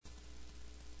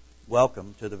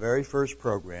Welcome to the very first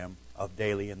program of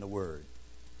Daily in the Word.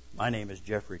 My name is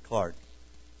Jeffrey Clark,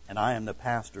 and I am the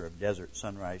pastor of Desert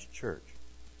Sonrise Church.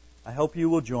 I hope you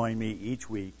will join me each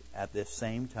week at this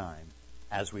same time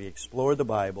as we explore the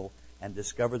Bible and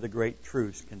discover the great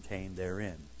truths contained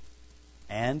therein.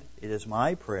 And it is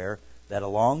my prayer that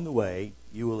along the way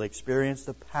you will experience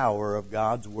the power of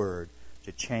God's Word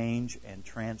to change and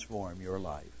transform your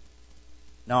life.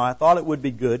 Now, I thought it would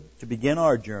be good to begin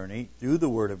our journey through the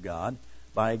Word of God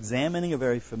by examining a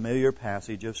very familiar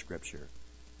passage of Scripture.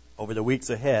 Over the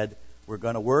weeks ahead, we're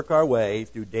going to work our way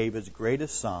through David's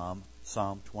greatest psalm,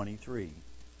 Psalm 23.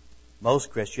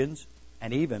 Most Christians,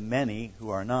 and even many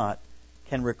who are not,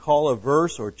 can recall a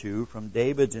verse or two from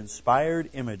David's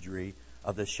inspired imagery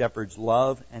of the shepherd's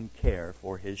love and care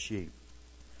for his sheep.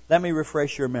 Let me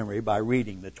refresh your memory by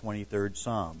reading the 23rd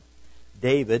Psalm.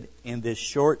 David, in this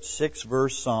short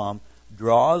 6-verse psalm,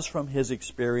 draws from his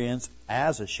experience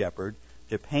as a shepherd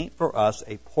to paint for us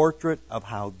a portrait of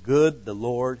how good the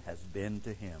Lord has been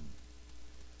to him.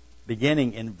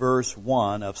 Beginning in verse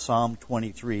 1 of Psalm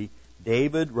 23,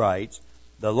 David writes,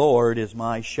 "The Lord is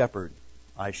my shepherd,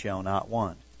 I shall not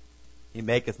want. He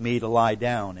maketh me to lie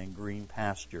down in green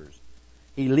pastures.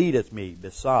 He leadeth me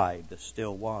beside the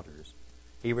still waters.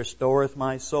 He restoreth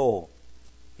my soul.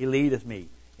 He leadeth me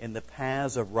in the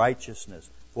paths of righteousness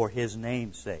for his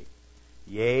name's sake.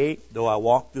 Yea, though I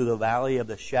walk through the valley of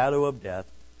the shadow of death,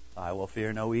 I will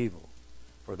fear no evil.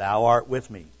 For thou art with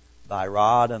me. Thy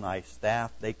rod and thy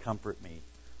staff, they comfort me.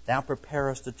 Thou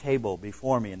preparest a table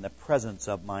before me in the presence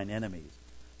of mine enemies.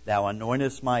 Thou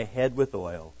anointest my head with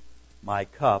oil. My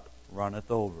cup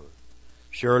runneth over.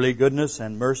 Surely goodness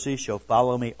and mercy shall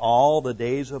follow me all the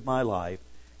days of my life,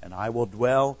 and I will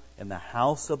dwell in the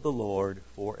house of the Lord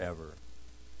forever."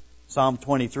 Psalm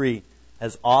 23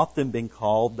 has often been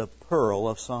called the Pearl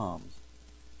of Psalms.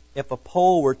 If a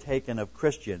poll were taken of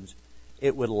Christians,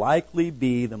 it would likely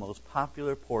be the most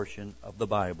popular portion of the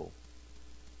Bible.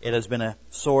 It has been a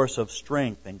source of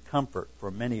strength and comfort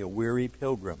for many a weary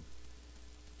pilgrim.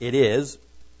 It is,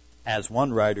 as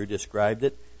one writer described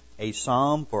it, a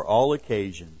psalm for all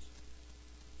occasions.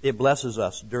 It blesses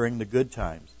us during the good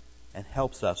times and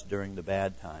helps us during the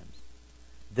bad times.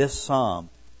 This psalm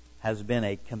has been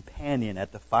a companion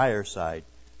at the fireside,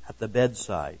 at the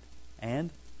bedside, and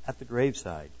at the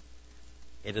graveside.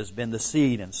 It has been the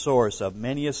seed and source of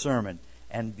many a sermon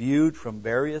and viewed from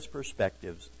various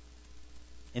perspectives.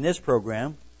 In this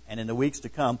program, and in the weeks to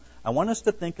come, I want us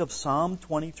to think of Psalm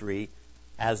 23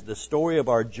 as the story of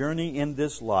our journey in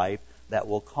this life that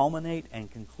will culminate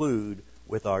and conclude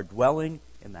with our dwelling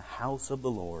in the house of the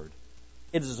Lord.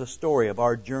 It is a story of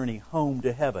our journey home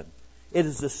to heaven. It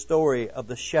is the story of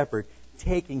the shepherd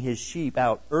taking his sheep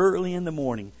out early in the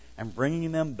morning and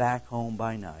bringing them back home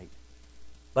by night.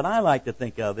 But I like to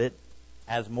think of it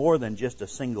as more than just a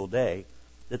single day.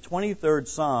 The 23rd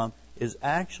Psalm is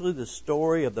actually the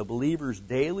story of the believer's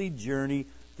daily journey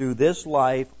through this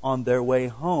life on their way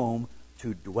home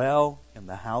to dwell in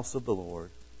the house of the Lord.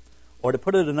 Or to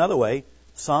put it another way,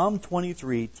 Psalm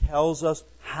 23 tells us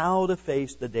how to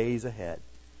face the days ahead.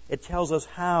 It tells us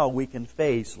how we can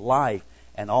face life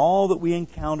and all that we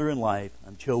encounter in life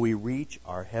until we reach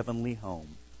our heavenly home.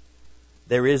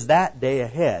 There is that day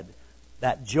ahead,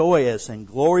 that joyous and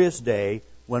glorious day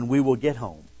when we will get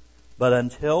home. But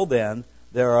until then,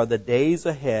 there are the days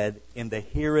ahead in the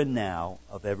here and now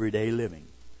of everyday living.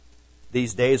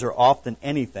 These days are often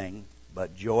anything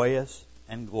but joyous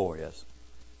and glorious.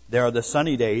 There are the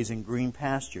sunny days in green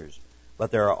pastures, but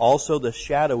there are also the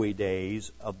shadowy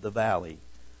days of the valley.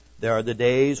 There are the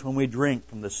days when we drink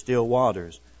from the still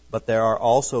waters, but there are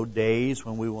also days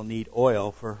when we will need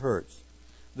oil for hurts.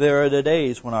 There are the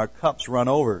days when our cups run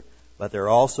over, but there are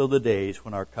also the days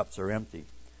when our cups are empty.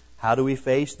 How do we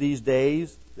face these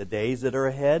days, the days that are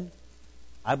ahead?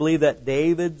 I believe that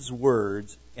David's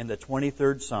words in the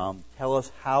 23rd Psalm tell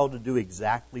us how to do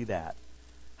exactly that.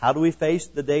 How do we face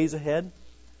the days ahead?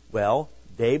 Well,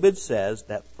 David says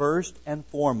that first and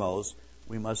foremost,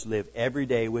 we must live every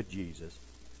day with Jesus.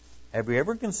 Have you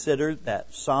ever considered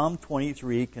that Psalm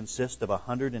 23 consists of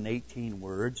 118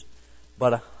 words,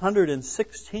 but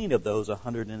 116 of those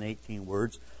 118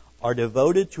 words are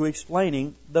devoted to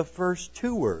explaining the first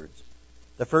two words.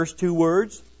 The first two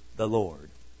words, the Lord.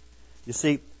 You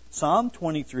see, Psalm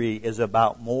 23 is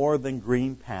about more than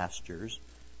green pastures,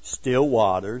 still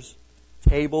waters,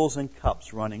 tables and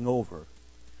cups running over.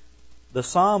 The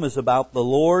psalm is about the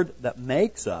Lord that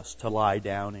makes us to lie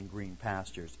down in green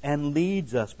pastures and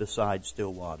leads us beside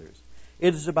still waters.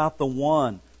 It is about the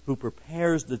one who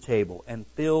prepares the table and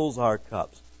fills our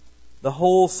cups. The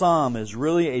whole psalm is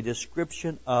really a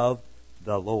description of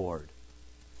the Lord.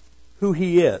 who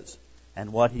He is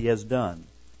and what He has done.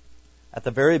 At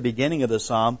the very beginning of the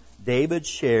psalm, David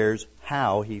shares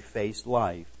how he faced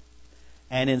life.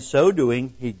 And in so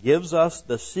doing, he gives us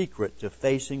the secret to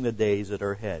facing the days that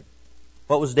are ahead.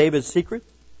 What was David's secret?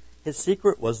 His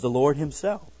secret was the Lord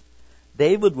Himself.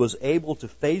 David was able to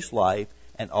face life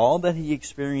and all that he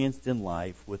experienced in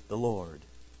life with the Lord.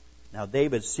 Now,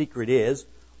 David's secret is,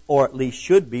 or at least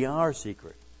should be, our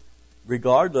secret.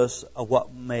 Regardless of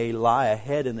what may lie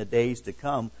ahead in the days to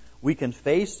come, we can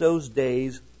face those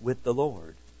days with the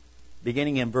Lord.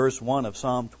 Beginning in verse 1 of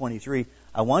Psalm 23,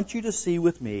 I want you to see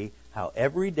with me how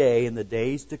every day in the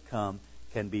days to come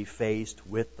can be faced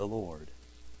with the Lord.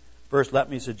 First, let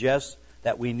me suggest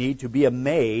that we need to be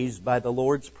amazed by the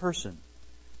Lord's person.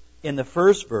 In the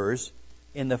first verse,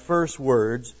 in the first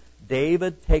words,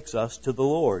 David takes us to the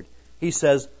Lord. He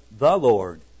says, "The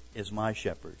Lord is my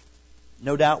shepherd."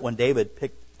 No doubt when David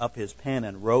picked up his pen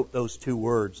and wrote those two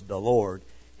words, the Lord,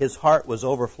 his heart was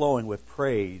overflowing with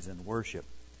praise and worship.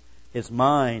 His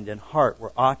mind and heart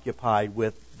were occupied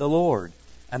with the Lord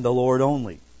and the Lord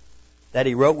only. That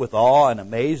he wrote with awe and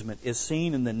amazement is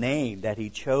seen in the name that he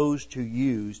chose to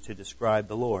use to describe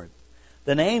the Lord.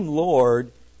 The name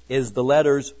Lord is the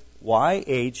letters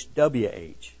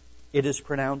YHWH. It is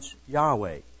pronounced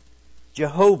Yahweh.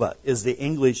 Jehovah is the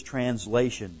English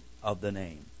translation of the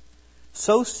name.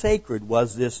 So sacred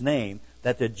was this name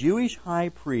that the Jewish high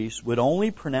priest would only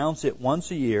pronounce it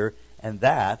once a year, and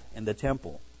that in the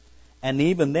temple. And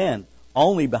even then,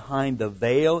 only behind the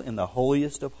veil in the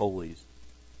holiest of holies.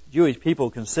 Jewish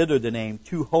people considered the name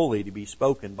too holy to be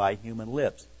spoken by human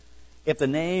lips. If the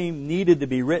name needed to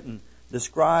be written, the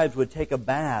scribes would take a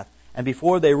bath, and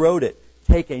before they wrote it,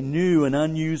 take a new and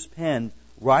unused pen,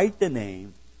 write the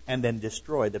name, and then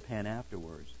destroy the pen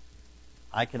afterwards.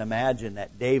 I can imagine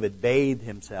that David bathed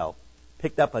himself,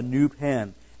 picked up a new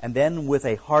pen, and then with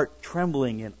a heart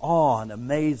trembling in awe and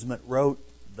amazement wrote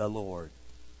the Lord.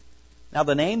 Now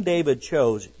the name David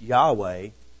chose, Yahweh,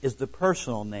 is the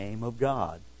personal name of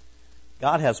God.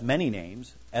 God has many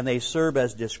names, and they serve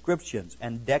as descriptions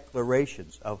and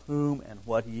declarations of whom and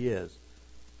what He is.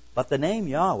 But the name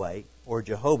Yahweh, or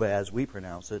Jehovah as we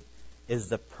pronounce it, is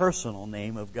the personal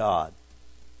name of God.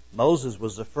 Moses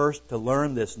was the first to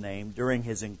learn this name during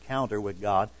his encounter with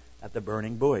God at the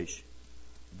burning bush.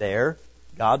 There,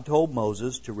 God told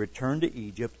Moses to return to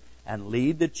Egypt and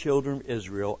lead the children of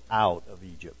Israel out of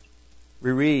Egypt.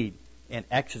 We read in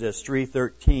Exodus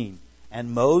 3:13,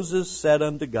 "And Moses said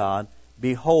unto God,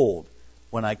 Behold,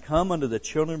 when I come unto the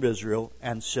children of Israel,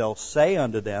 and shall say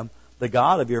unto them, The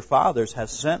God of your fathers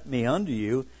has sent me unto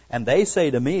you, and they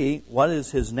say to me, What is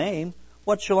His name?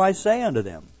 What shall I say unto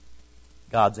them?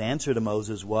 God's answer to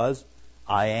Moses was,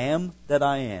 I am that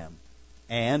I am.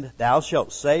 And thou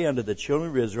shalt say unto the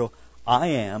children of Israel, I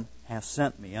am hath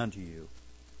sent me unto you.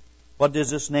 What does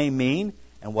this name mean?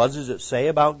 And what does it say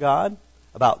about God?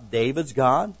 About David's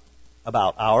God?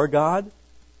 About our God?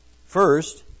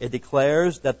 First, it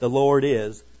declares that the Lord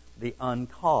is the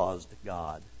uncaused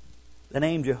God. The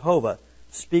name Jehovah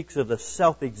speaks of the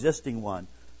self-existing one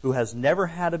who has never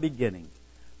had a beginning,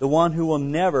 the one who will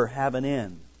never have an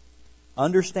end.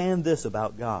 Understand this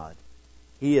about God.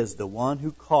 He is the one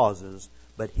who causes,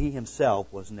 but He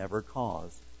Himself was never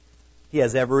caused. He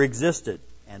has ever existed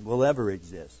and will ever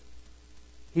exist.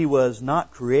 He was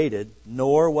not created,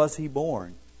 nor was He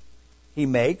born. He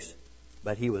makes,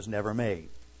 but He was never made.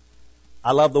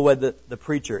 I love the way that the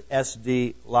preacher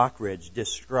S.D. Lockridge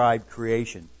described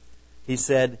creation. He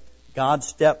said, God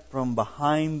stepped from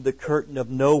behind the curtain of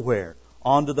nowhere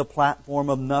onto the platform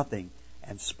of nothing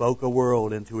and spoke a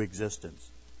world into existence.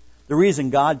 The reason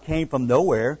God came from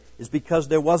nowhere is because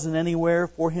there wasn't anywhere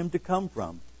for Him to come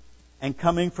from. And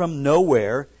coming from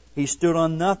nowhere, He stood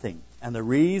on nothing. And the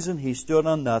reason He stood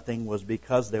on nothing was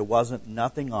because there wasn't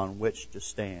nothing on which to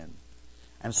stand.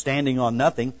 And standing on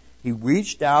nothing, He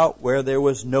reached out where there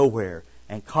was nowhere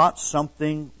and caught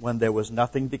something when there was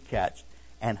nothing to catch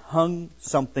and hung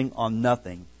something on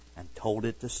nothing and told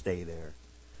it to stay there.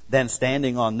 Then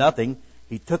standing on nothing,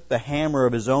 He took the hammer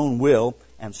of His own will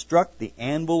and struck the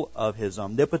anvil of His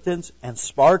omnipotence, and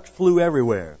sparks flew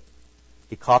everywhere.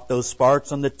 He caught those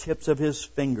sparks on the tips of His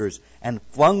fingers and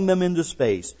flung them into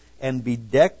space and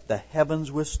bedecked the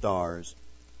heavens with stars,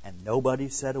 and nobody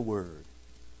said a word.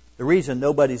 The reason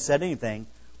nobody said anything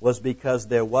was because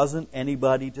there wasn't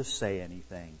anybody to say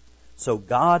anything. So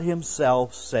God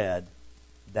Himself said,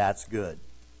 That's good.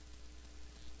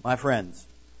 My friends,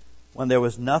 when there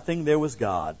was nothing, there was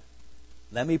God.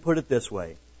 Let me put it this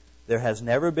way. There has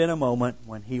never been a moment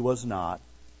when He was not,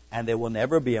 and there will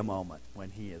never be a moment when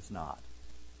He is not.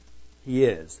 He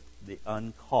is the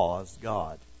uncaused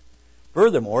God.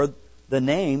 Furthermore, The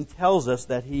name tells us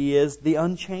that He is the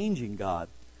unchanging God.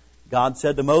 God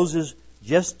said to Moses,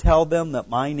 "Just tell them that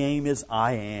my name is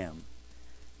I Am."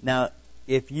 Now,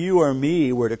 if you or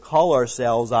me were to call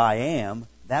ourselves I Am,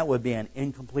 that would be an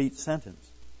incomplete sentence.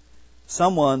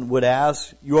 Someone would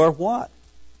ask, "You're what?"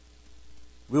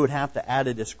 We would have to add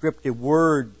a descriptive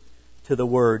word to the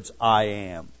words I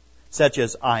am, such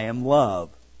as I am love,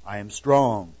 I am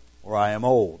strong, or I am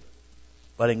old.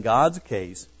 But in God's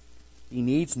case, He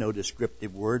needs no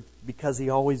descriptive word because He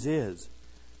always is.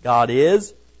 God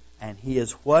is, and He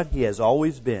is what He has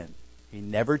always been. He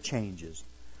never changes.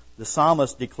 The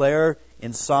psalmist declared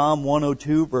in Psalm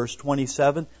 102, verse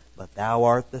 27, "But thou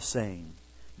art the same."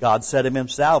 God said of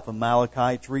Himself in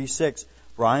Malachi 3:6,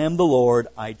 "For I am the Lord,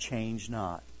 I change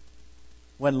not."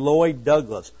 When Lloyd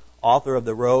Douglas, author of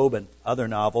The Robe and other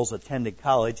novels, attended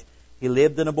college, he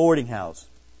lived in a boarding house.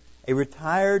 A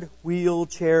retired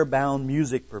wheelchair-bound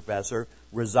music professor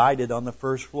resided on the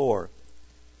first floor.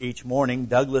 Each morning,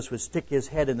 Douglas would stick his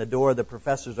head in the door of the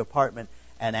professor's apartment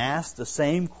and ask the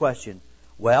same question,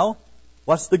 "Well,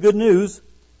 what's the good news?"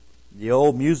 The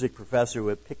old music professor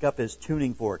would pick up his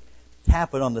tuning fork,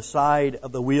 tap it on the side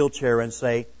of the wheelchair, and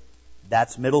say,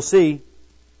 "That's middle C.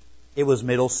 It was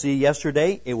middle C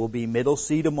yesterday. It will be middle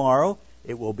C tomorrow.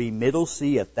 It will be middle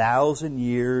C 1,000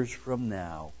 years from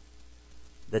now."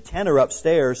 The tenor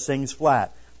upstairs sings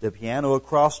flat. The piano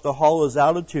across the hall is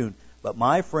out of tune. But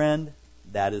my friend,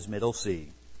 that is middle C.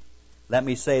 Let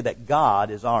me say that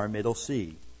God is our middle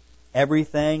C.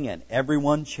 Everything and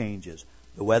everyone changes.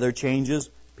 The weather changes,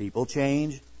 people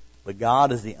change, but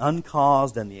God is the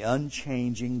uncaused and the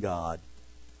unchanging God.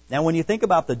 Now, when you think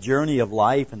about the journey of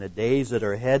life and the days that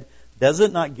are ahead, does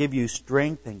it not give you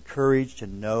strength and courage to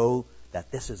know that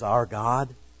this is our God?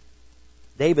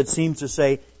 David seems to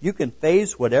say, you can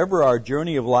face whatever our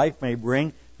journey of life may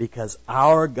bring because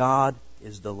our God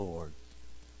is the Lord.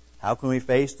 How can we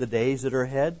face the days that are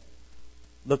ahead?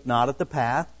 Look not at the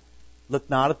path. Look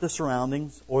not at the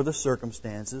surroundings or the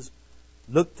circumstances.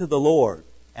 Look to the Lord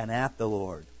and at the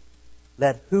Lord.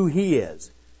 Let who He is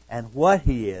and what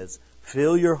He is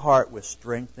fill your heart with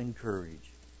strength and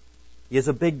courage. He is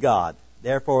a big God.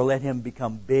 Therefore, let Him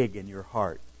become big in your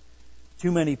heart.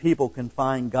 Too many people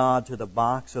confine God to the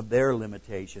box of their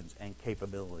limitations and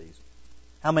capabilities.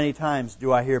 How many times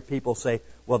do I hear people say,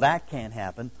 "Well, that can't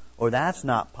happen," or "That's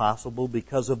not possible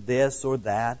because of this or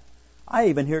that"? I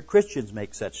even hear Christians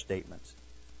make such statements.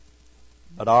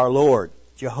 But our Lord,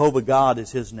 Jehovah God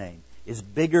is His name, is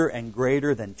bigger and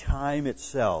greater than time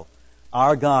itself.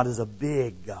 Our God is a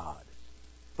big God.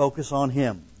 Focus on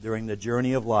Him during the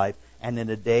journey of life and in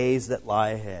the days that lie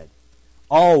ahead.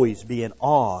 Always be in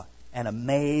awe and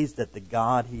amazed at the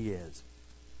God He is.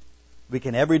 We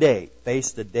can every day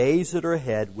face the days that are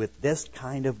ahead with this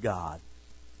kind of God.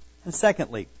 And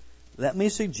secondly, let me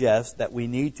suggest that we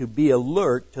need to be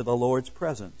alert to the Lord's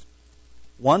presence.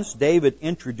 Once David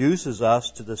introduces us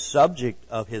to the subject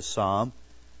of his psalm,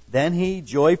 then he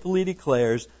joyfully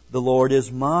declares, "The Lord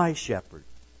is my shepherd."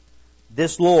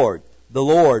 This Lord, the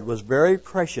Lord, was very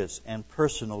precious and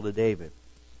personal to David.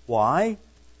 Why?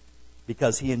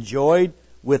 Because he enjoyed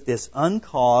with this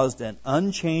uncaused and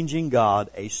unchanging God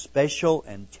a special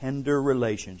and tender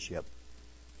relationship.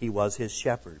 He was his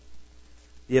shepherd.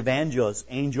 The evangelist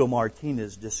Angel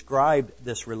Martinez described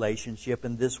this relationship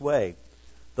in this way: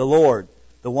 "The Lord,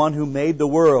 the one who made the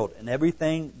world and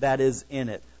everything that is in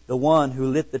it, the one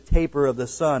who lit the taper of the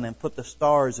sun and put the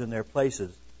stars in their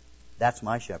places, that's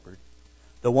my shepherd.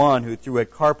 The one who threw a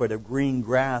carpet of green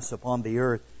grass upon the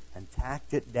earth and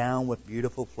tacked it down with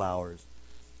beautiful flowers.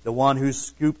 The one who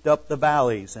scooped up the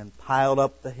valleys and piled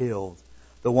up the hills.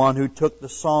 The one who took the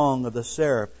song of the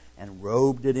seraph and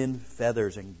robed it in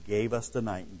feathers and gave us the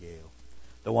nightingale.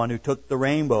 The one who took the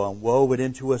rainbow and wove it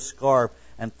into a scarf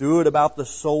and threw it about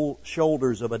the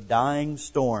shoulders of a dying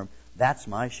storm. That's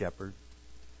my shepherd.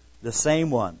 The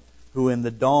same one who in the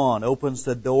dawn opens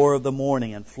the door of the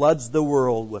morning and floods the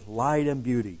world with light and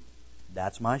beauty.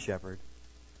 That's my shepherd.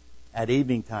 At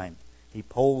evening time, He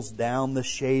pulls down the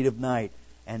shade of night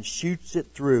and shoots it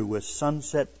through with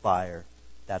sunset fire.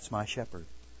 That's my shepherd."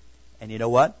 And you know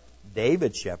what?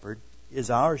 David's shepherd is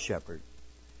our shepherd.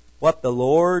 What the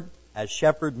Lord as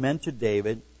shepherd meant to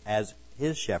David as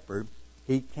his shepherd,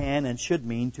 He can and should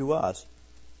mean to us.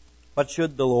 What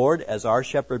should the Lord as our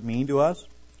shepherd mean to us?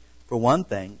 For one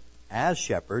thing, as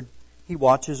shepherd, He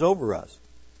watches over us.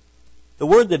 The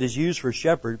word that is used for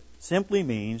shepherd simply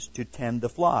means to tend the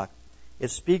flock. It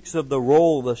speaks of the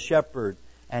role of the shepherd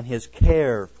and his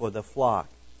care for the flock.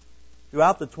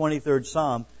 Throughout the 23rd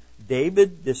Psalm,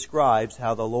 David describes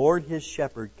how the Lord, his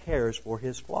shepherd, cares for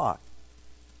his flock.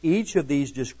 Each of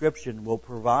these descriptions will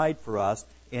provide for us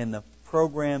in the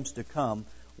programs to come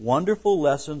wonderful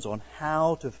lessons on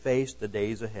how to face the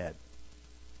days ahead.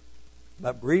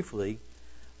 But briefly,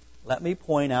 let me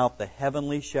point out the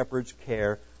heavenly shepherd's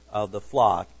care of the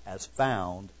flock as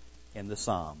found in the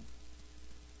psalm.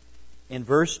 In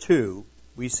verse 2,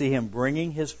 we see him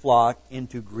bringing his flock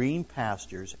into green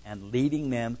pastures and leading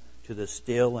them to the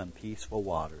still and peaceful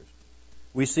waters.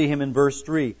 We see him in verse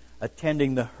 3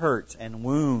 attending the hurts and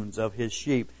wounds of his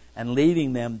sheep and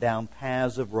leading them down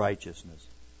paths of righteousness.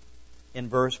 In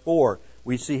verse 4,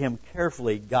 we see him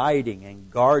carefully guiding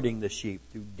and guarding the sheep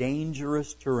through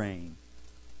dangerous terrain.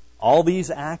 All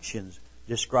these actions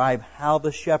describe how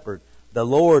the shepherd, the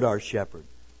Lord our shepherd,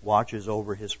 watches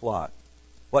over his flock.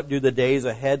 What do the days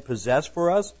ahead possess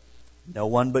for us? No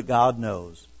one but God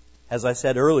knows. As I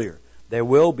said earlier, there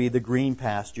will be the green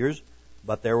pastures,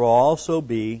 but there will also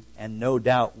be, and no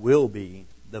doubt will be,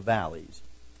 the valleys.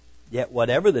 Yet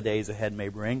whatever the days ahead may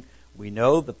bring, we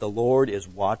know that the Lord is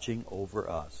watching over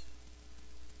us.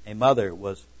 A mother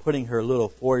was putting her little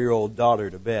 4-year-old daughter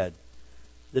to bed.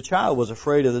 The child was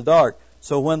afraid of the dark,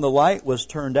 so when the light was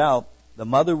turned out, the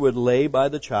mother would lay by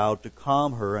the child to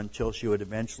calm her until she would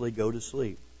eventually go to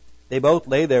sleep. They both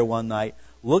lay there one night,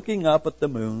 looking up at the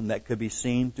moon that could be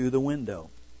seen through the window.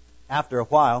 After a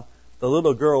while, the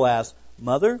little girl asked,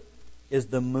 "Mother, is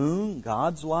the moon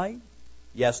God's light?"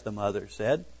 "Yes," the mother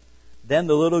said. Then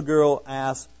the little girl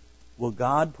asked, "Will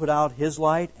God put out His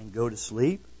light and go to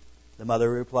sleep?" The mother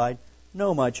replied,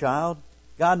 "No, my child,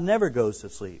 God never goes to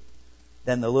sleep."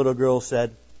 Then the little girl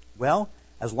said, "Well,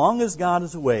 as long as God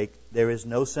is awake, there is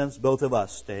no sense both of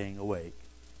us staying awake."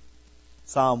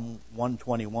 Psalm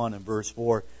 121 and verse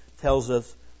 4 tells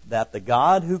us that the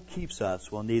God who keeps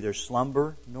us will neither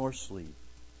slumber nor sleep.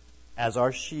 As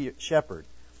our shepherd,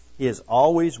 He is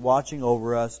always watching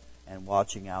over us and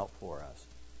watching out for us.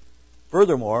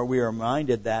 Furthermore, we are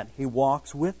reminded that He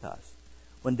walks with us.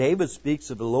 When David speaks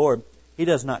of the Lord, he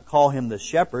does not call Him the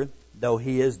shepherd, though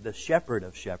He is the shepherd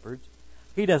of shepherds.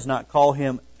 He does not call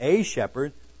Him a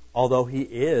shepherd, although He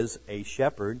is a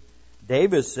shepherd.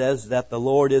 David says that the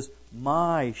Lord is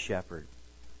my shepherd.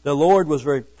 The Lord was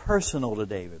very personal to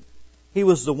David. He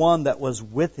was the one that was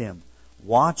with him,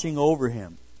 watching over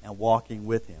him, and walking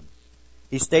with him.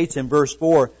 He states in verse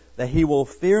 4 that he will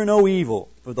fear no evil,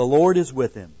 for the Lord is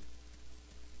with him.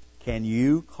 Can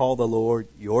you call the Lord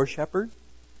your shepherd?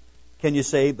 Can you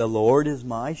say, "The Lord is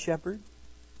my shepherd"?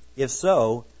 If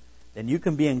so, then you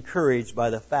can be encouraged by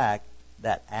the fact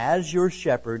that as your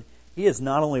shepherd, He is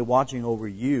not only watching over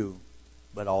you,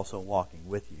 but also walking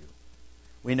with you.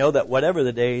 We know that whatever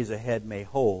the days ahead may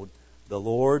hold, the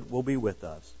Lord will be with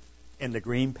us. In the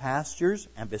green pastures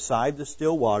and beside the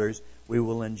still waters, we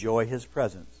will enjoy His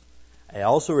presence. I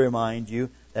also remind you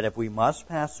that if we must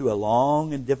pass through a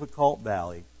long and difficult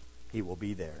valley, He will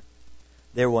be there.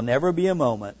 There will never be a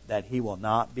moment that He will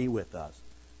not be with us.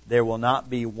 There will not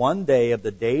be one day of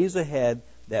the days ahead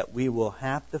that we will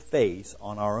have to face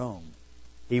on our own.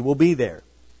 He will be there.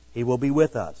 He will be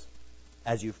with us.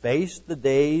 As you face the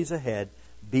days ahead,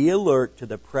 be alert to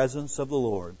the presence of the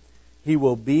Lord. He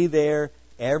will be there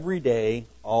every day,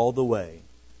 all the way.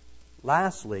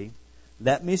 Lastly,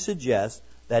 let me suggest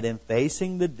that in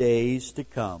facing the days to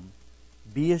come,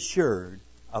 be assured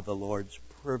of the Lord's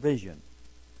provision.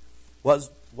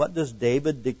 What does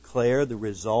David declare the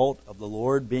result of the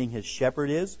Lord being his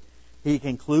shepherd is? He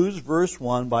concludes verse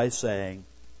 1 by saying,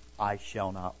 "I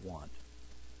shall not want."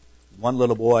 One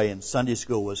little boy in Sunday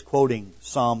school was quoting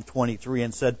Psalm 23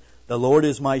 and said, "The Lord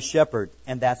is my shepherd,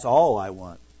 and that's all I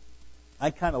want." I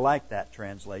kind of like that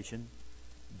translation.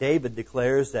 David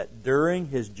declares that during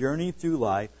his journey through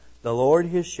life, the Lord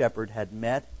his shepherd had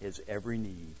met his every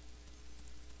need.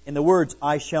 In the words,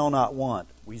 "I shall not want,"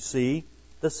 we see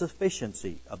the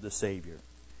sufficiency of the Savior.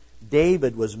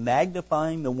 David was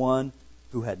magnifying the one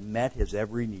who had met his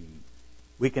every need.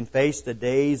 We can face the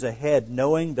days ahead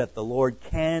knowing that the Lord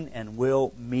can and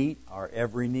will meet our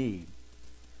every need.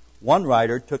 One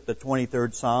writer took the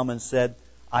 23rd Psalm and said,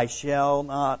 "I shall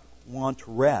not want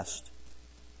rest.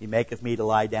 He maketh me to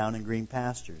lie down in green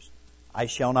pastures. I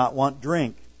shall not want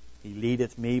drink. He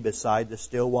leadeth me beside the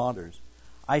still waters.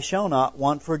 I shall not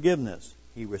want forgiveness.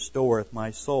 He restoreth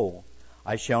my soul.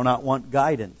 I shall not want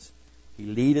guidance. He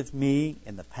leadeth me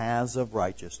in the paths of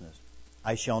righteousness.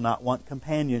 I shall not want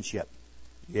companionship.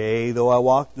 Yea, though I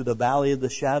walk through the valley of the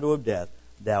shadow of death,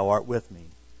 Thou art with me.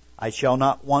 I shall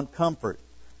not want comfort.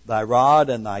 Thy rod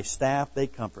and Thy staff, they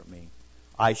comfort me.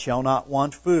 I shall not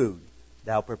want food.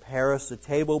 Thou preparest a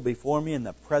table before me in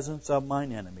the presence of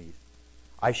mine enemies.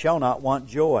 I shall not want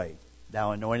joy.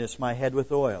 Thou anointest my head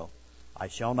with oil. I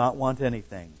shall not want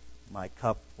anything. my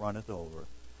cup runneth over.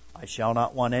 I shall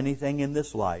not want anything in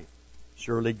this life.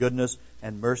 Surely goodness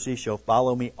and mercy shall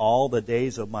follow me all the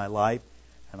days of my life,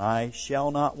 and I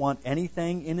shall not want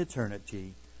anything in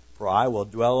eternity, for I will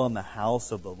dwell in the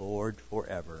house of the Lord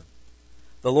forever.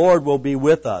 The Lord will be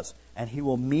with us, and He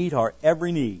will meet our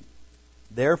every need.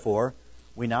 Therefore,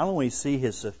 we not only see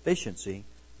His sufficiency,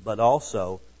 but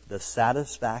also the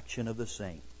satisfaction of the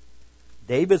saint.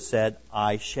 David said,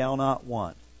 I shall not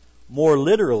want. More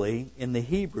literally, in the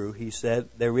Hebrew, he said,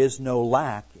 there is no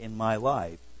lack in my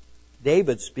life.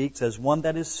 David speaks as one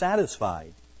that is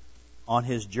satisfied. On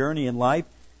his journey in life,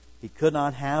 he could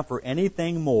not have for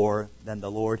anything more than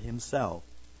the Lord Himself.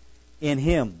 In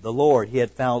Him, the Lord, he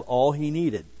had found all he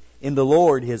needed. In the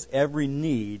Lord, his every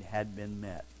need had been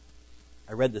met.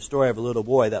 I read the story of a little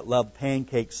boy that loved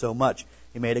pancakes so much,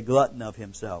 he made a glutton of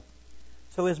himself.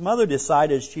 So his mother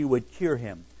decided she would cure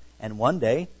him. And one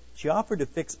day, she offered to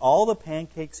fix all the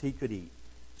pancakes he could eat.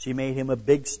 She made him a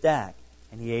big stack,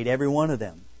 and he ate every one of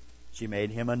them. She made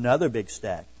him another big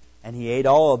stack, and he ate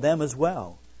all of them as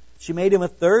well. She made him a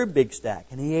third big stack,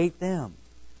 and he ate them.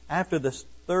 After the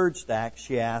third stack,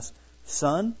 she asked,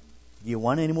 Son, do you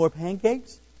want any more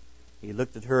pancakes? He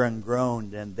looked at her and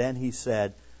groaned, and then he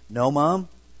said, No, Mom.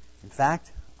 In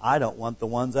fact, I don't want the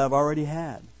ones I've already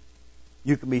had.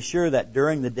 You can be sure that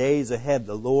during the days ahead,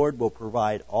 the Lord will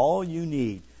provide all you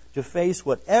need to face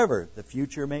whatever the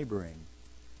future may bring.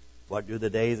 What do the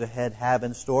days ahead have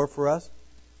in store for us?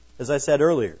 As I said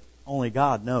earlier, only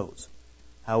God knows.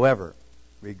 However,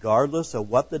 regardless of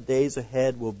what the days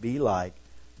ahead will be like,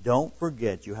 don't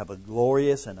forget you have a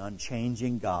glorious and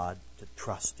unchanging God to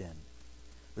trust in.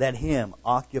 Let Him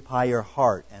occupy your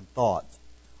heart and thoughts.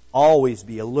 Always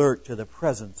be alert to the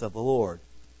presence of the Lord.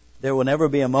 There will never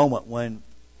be a moment when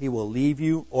He will leave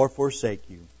you or forsake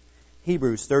you.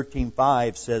 Hebrews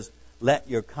 13:5 says, Let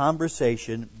your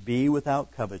conversation be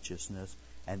without covetousness,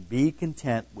 and be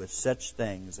content with such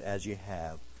things as you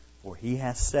have. For He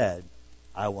has said,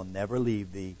 I will never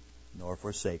leave thee nor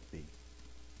forsake thee.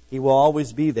 He will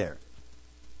always be there.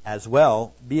 As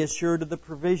well, be assured of the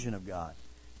provision of God.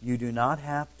 You do not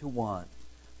have to want.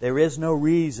 There is no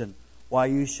reason why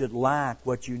you should lack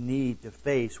what you need to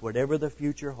face whatever the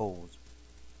future holds.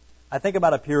 I think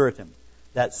about a Puritan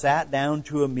that sat down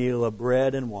to a meal of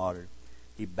bread and water.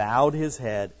 He bowed his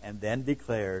head and then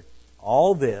declared,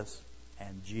 All this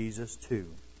and Jesus too.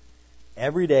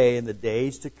 Every day in the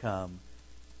days to come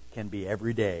can be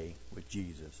every day with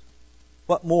Jesus.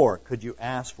 What more could you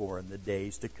ask for in the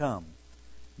days to come?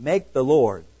 Make the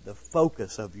Lord the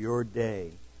focus of your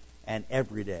day and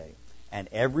every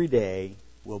day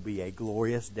will be a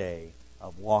glorious day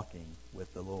of walking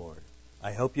with the Lord.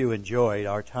 I hope you enjoyed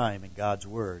our time in God's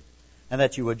Word, and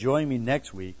that you will join me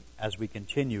next week as we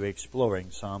continue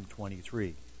exploring Psalm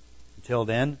 23. Until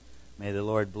then, may the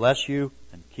Lord bless you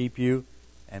and keep you,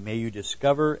 and may you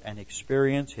discover and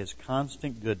experience His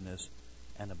constant goodness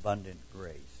and abundant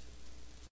grace.